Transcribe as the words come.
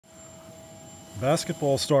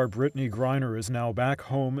Basketball star Brittney Griner is now back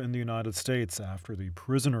home in the United States after the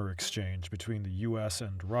prisoner exchange between the U.S.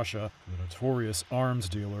 and Russia, the notorious arms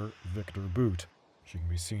dealer Viktor Bout. She can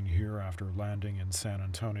be seen here after landing in San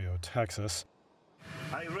Antonio, Texas.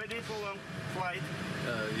 Are you ready for long flight?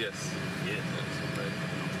 Yes. Yes.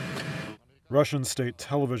 Russian state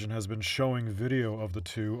television has been showing video of the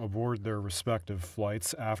two aboard their respective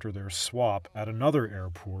flights after their swap at another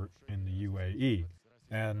airport in the UAE.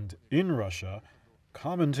 And in Russia,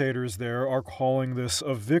 commentators there are calling this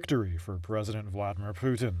a victory for President Vladimir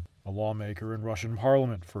Putin. A lawmaker in Russian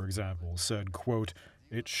parliament, for example, said, quote,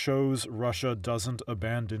 "It shows Russia doesn't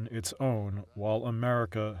abandon its own, while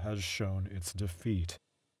America has shown its defeat."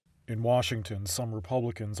 In Washington, some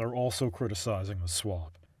Republicans are also criticizing the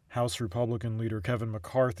swap. House Republican leader Kevin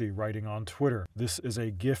McCarthy writing on Twitter, "This is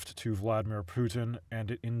a gift to Vladimir Putin,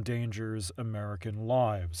 and it endangers American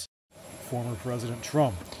lives." Former President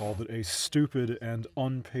Trump called it a stupid and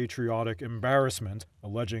unpatriotic embarrassment,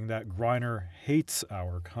 alleging that Griner hates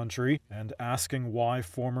our country and asking why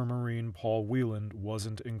former Marine Paul Whelan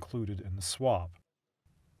wasn't included in the swap.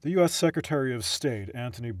 The U.S. Secretary of State,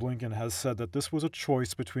 Antony Blinken, has said that this was a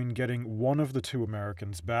choice between getting one of the two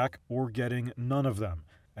Americans back or getting none of them,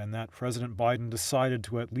 and that President Biden decided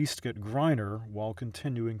to at least get Griner while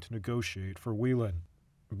continuing to negotiate for Whelan.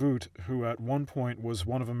 Bout, who at one point was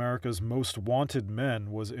one of America's most wanted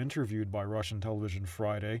men, was interviewed by Russian television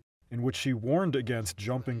Friday, in which she warned against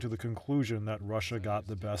jumping to the conclusion that Russia got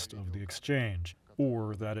the best of the exchange,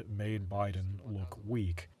 or that it made Biden look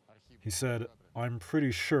weak. He said, "I'm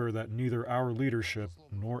pretty sure that neither our leadership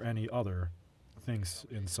nor any other thinks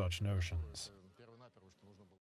in such notions."